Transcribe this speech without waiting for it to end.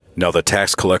Now the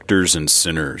tax collectors and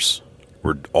sinners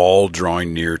were all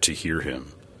drawing near to hear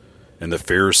him. And the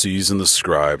Pharisees and the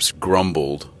scribes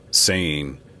grumbled,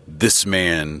 saying, "This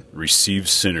man receives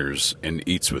sinners and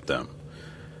eats with them."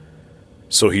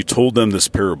 So he told them this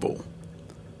parable.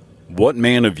 "What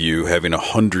man of you, having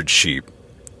 100 sheep,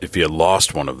 if he had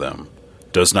lost one of them,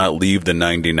 does not leave the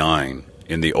 99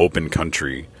 in the open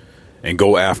country and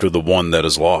go after the one that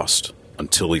is lost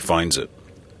until he finds it?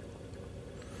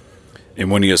 And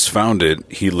when he has found it,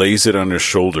 he lays it on his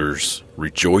shoulders,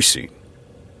 rejoicing.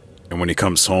 And when he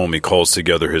comes home, he calls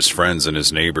together his friends and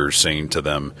his neighbors, saying to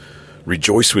them,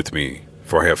 'Rejoice with me,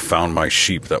 for I have found my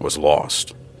sheep that was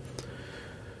lost.'"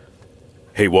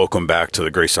 Hey, welcome back to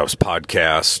the Grace House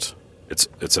podcast.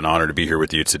 It's an honor to be here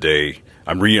with you today.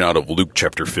 I'm reading out of Luke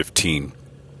chapter 15,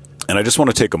 and I just want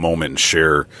to take a moment and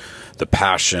share the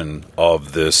passion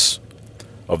of this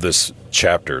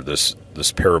chapter, this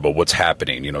parable, what's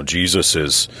happening. You know, Jesus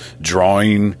is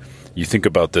drawing. You think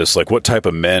about this, like, what type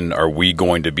of men are we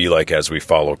going to be like as we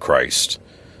follow Christ?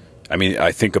 I mean,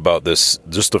 I think about this,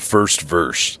 just the first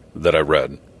verse that I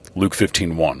read, Luke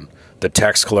 15:1. The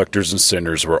tax collectors and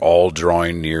sinners were all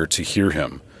drawing near to hear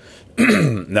him.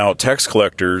 Now, tax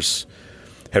collectors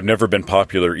have never been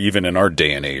popular even in our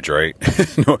day and age, right?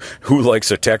 Who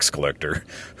likes a tax collector?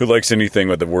 Who likes anything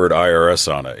with the word IRS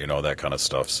on it? You know, that kind of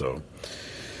stuff. So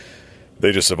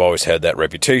they just have always had that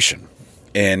reputation.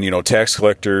 And, you know, tax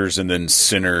collectors and then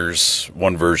sinners,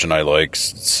 one version I like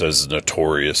says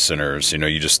notorious sinners. You know,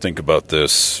 you just think about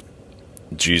this.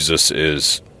 Jesus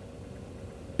is,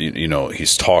 you know,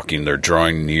 he's talking. They're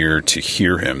drawing near to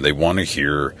hear him. They want to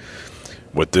hear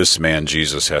what this man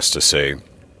Jesus has to say.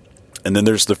 And then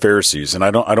there's the Pharisees. And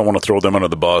I don't want to throw them under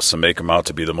the bus and make them out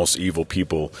to be the most evil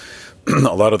people.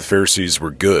 A lot of the Pharisees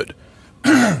were good.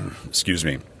 Excuse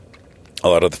me. A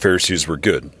lot of the Pharisees were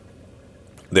good.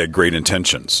 They had great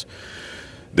intentions.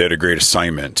 They had a great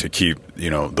assignment to keep, you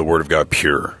know, the Word of God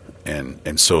pure,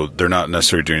 and so they're not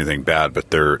necessarily doing anything bad, but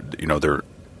they're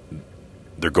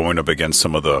going up against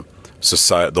some of the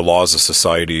laws of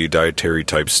society, dietary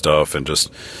type stuff, and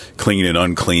just clean and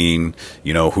unclean.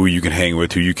 You know, who you can hang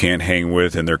with, who you can't hang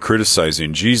with, and they're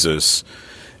criticizing Jesus,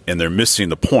 and they're missing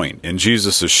the point. And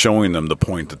Jesus is showing them the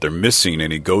point that they're missing,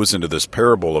 and he goes into this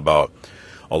parable about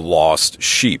a lost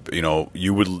sheep. You know,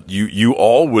 you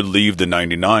all would leave the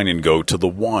 99 and go to the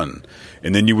one,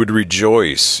 and then you would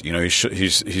rejoice. You know,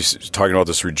 he's talking about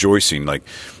this rejoicing. Like,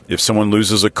 if someone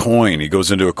loses a coin, he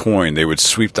goes into a coin. They would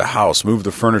sweep the house, move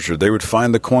the furniture. They would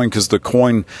find the coin because the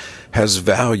coin has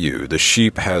value. The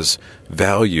sheep has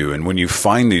value, and when you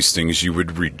find these things, you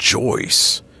would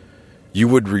rejoice. You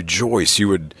would rejoice. You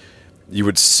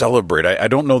would celebrate. I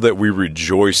don't know that we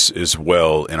rejoice as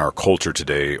well in our culture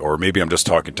today, or maybe I'm just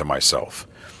talking to myself.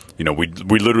 You know, we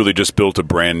literally just built a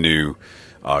brand new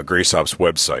Grace Ops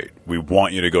website. We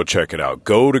want you to go check it out.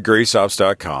 Go to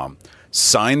graceops.com,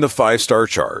 sign the 5-star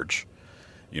charge.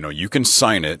 You know, you can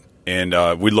sign it, and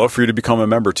we'd love for you to become a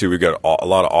member too. We've got a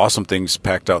lot of awesome things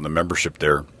packed out in the membership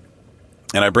there.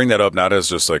 And I bring that up not as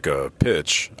just like a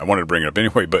pitch. I wanted to bring it up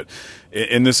anyway, but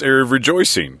in this area of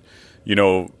rejoicing, you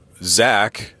know,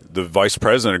 Zach, the vice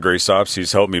president of Grace Ops,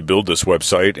 he's helped me build this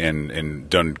website and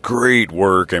done great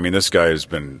work. I mean, this guy has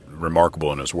been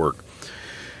remarkable in his work.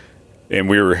 And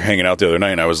we were hanging out the other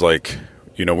night, and I was like,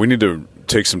 you know, we need to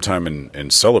take some time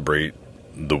and celebrate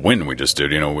the win we just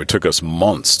did. You know, it took us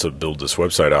months to build this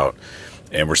website out,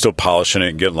 and we're still polishing it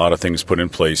and getting a lot of things put in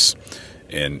place.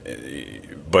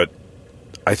 But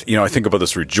I think about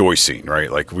this rejoicing, right?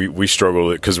 Like we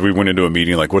struggle because we went into a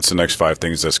meeting like, what's the next 5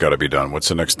 things that's got to be done? What's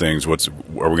the next things? Are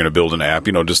we going to build an app?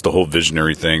 You know, just the whole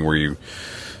visionary thing where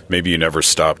maybe you never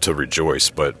stop to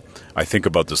rejoice. But I think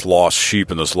about this lost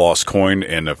sheep and this lost coin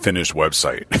and a finished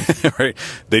website, right?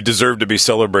 They deserve to be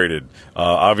celebrated.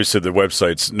 Obviously, the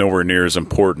website's nowhere near as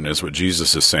important as what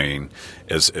Jesus is saying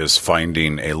as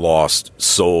finding a lost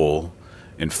soul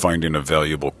and finding a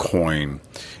valuable coin.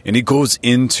 And he goes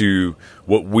into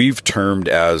what we've termed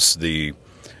as the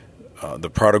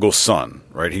prodigal son,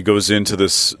 right? He goes into the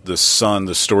son,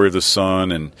 the story of the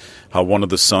son, and how one of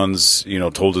the sons, you know,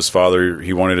 told his father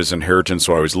he wanted his inheritance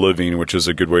while I was living, which is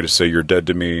a good way to say you're dead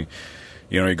to me.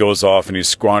 You know, he goes off and he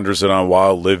squanders it on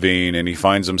wild living, and he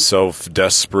finds himself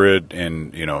desperate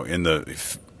and, you know,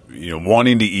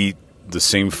 wanting to eat the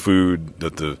same food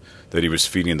that he was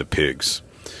feeding the pigs.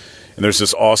 And there's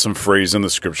this awesome phrase in the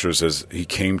scriptures as he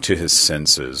came to his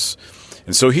senses.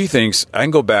 And so he thinks, I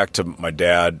can go back to my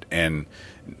dad and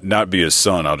not be his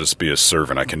son. I'll just be his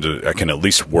servant. I can at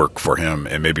least work for him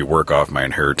and maybe work off my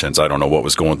inheritance. I don't know what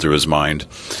was going through his mind.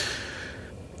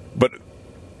 But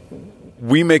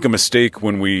we make a mistake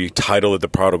when we title it the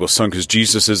prodigal son, because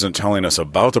Jesus isn't telling us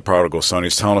about the prodigal son.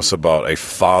 He's telling us about a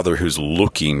father who's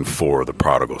looking for the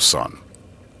prodigal son.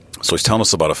 So he's telling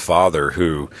us about a father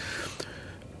who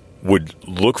would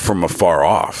look from afar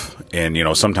off. And,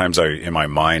 sometimes in my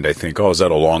mind, I think, is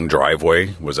that a long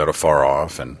driveway? Was that afar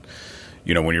off? And,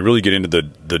 when you really get into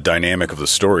the dynamic of the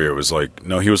story, it was like,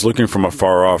 no, he was looking from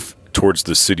afar off towards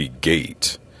the city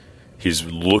gate. He's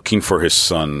looking for his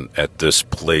son at this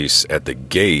place at the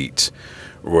gate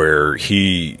where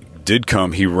he did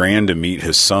come. He ran to meet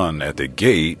his son at the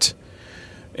gate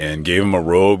and gave him a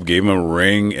robe, gave him a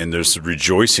ring, and there's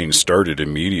rejoicing started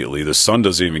immediately. The son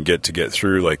doesn't even get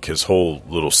through like his whole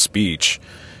little speech.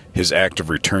 His act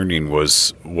of returning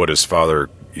was what his father,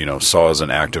 saw as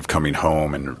an act of coming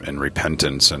home and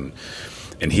repentance. And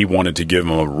he wanted to give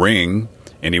him a ring,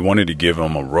 and he wanted to give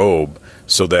him a robe,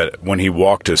 so that when he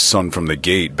walked his son from the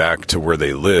gate back to where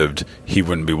they lived, he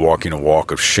wouldn't be walking a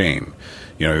walk of shame.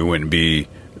 He wouldn't be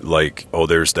like, oh,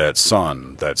 there's that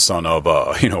son of,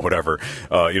 whatever.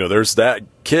 There's that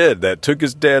kid that took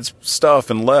his dad's stuff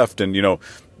and left. And,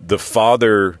 the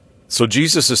father. So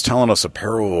Jesus is telling us a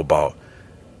parable about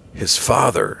his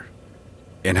father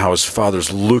and how his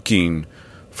father's looking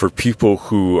for people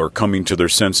who are coming to their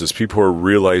senses, people who are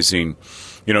realizing,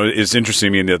 it's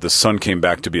interesting to me that the son came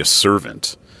back to be a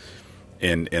servant,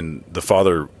 and the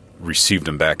father received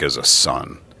him back as a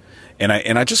son. And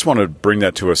I just want to bring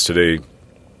that to us today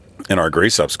in our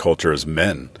Grace Ops culture as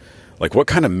men. Like, what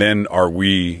kind of men are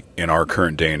we in our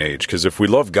current day and age? Because if we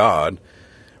love God,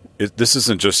 this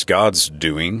isn't just God's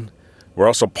doing. We're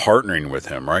also partnering with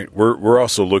him, right? We're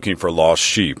also looking for lost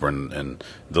sheep and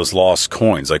those lost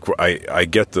coins. Like, I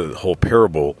get the whole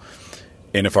parable.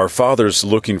 And if our Father's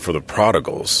looking for the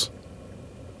prodigals,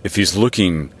 if he's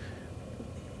looking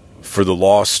for the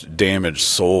lost, damaged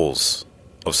souls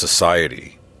of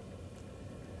society,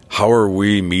 how are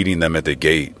we meeting them at the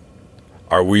gate?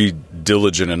 Are we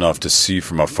diligent enough to see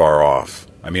from afar off?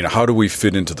 I mean, how do we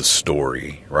fit into the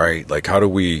story, right? Like, how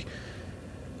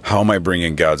am I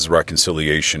bringing God's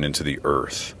reconciliation into the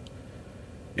earth?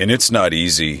 And it's not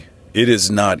easy. It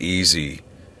is not easy.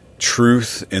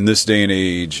 Truth in this day and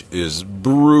age is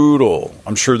brutal.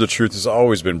 I'm sure the truth has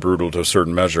always been brutal to a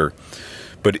certain measure.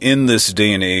 But in this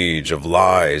day and age of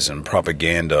lies and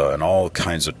propaganda and all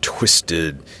kinds of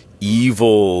twisted,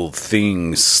 evil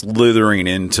things slithering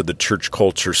into the church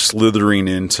culture, slithering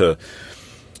into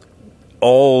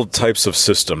all types of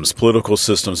systems, political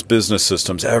systems, business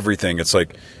systems, everything. It's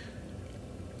like,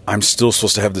 I'm still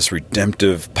supposed to have this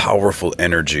redemptive, powerful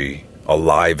energy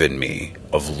alive in me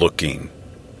of looking,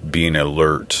 being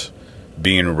alert,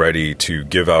 being ready to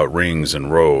give out rings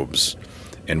and robes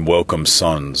and welcome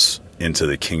sons into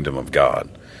the kingdom of God.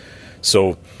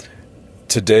 So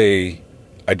today,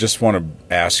 I just want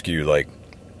to ask you, like,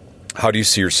 how do you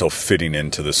see yourself fitting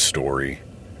into this story?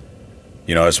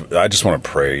 I just want to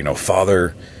pray,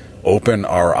 Father, open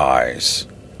our eyes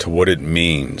to what it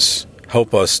means.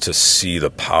 Help us to see the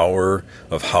power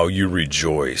of how you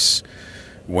rejoice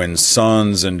when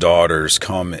sons and daughters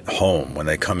come home, when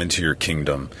they come into your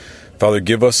kingdom. Father,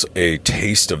 give us a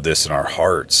taste of this in our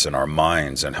hearts and our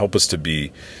minds, and help us to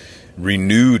be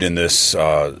renewed in this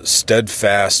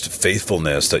steadfast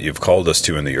faithfulness that you've called us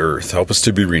to in the earth. Help us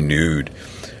to be renewed,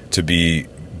 to be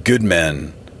good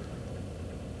men,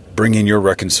 bringing your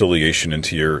reconciliation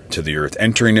to the earth,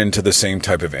 entering into the same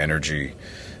type of energy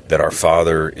that our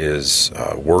Father is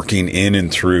working in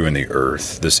and through in the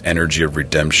earth, this energy of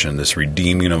redemption, this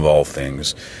redeeming of all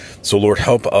things. So, Lord,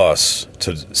 help us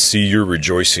to see your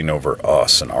rejoicing over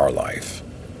us in our life.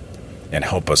 And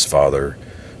help us, Father,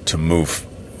 to move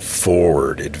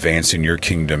forward, advancing your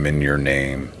kingdom in your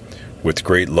name with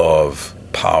great love,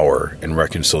 power, and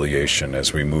reconciliation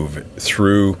as we move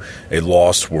through a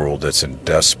lost world that's in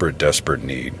desperate, desperate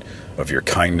need of your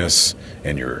kindness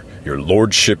and your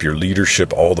lordship, your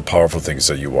leadership, all the powerful things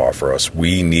that you offer us.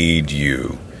 We need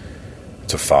you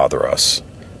to father us.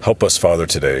 Help us, Father,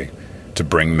 today to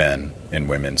bring men and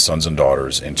women, sons and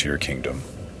daughters into your kingdom.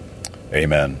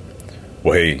 Amen.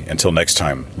 Well, hey, until next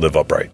time, live upright.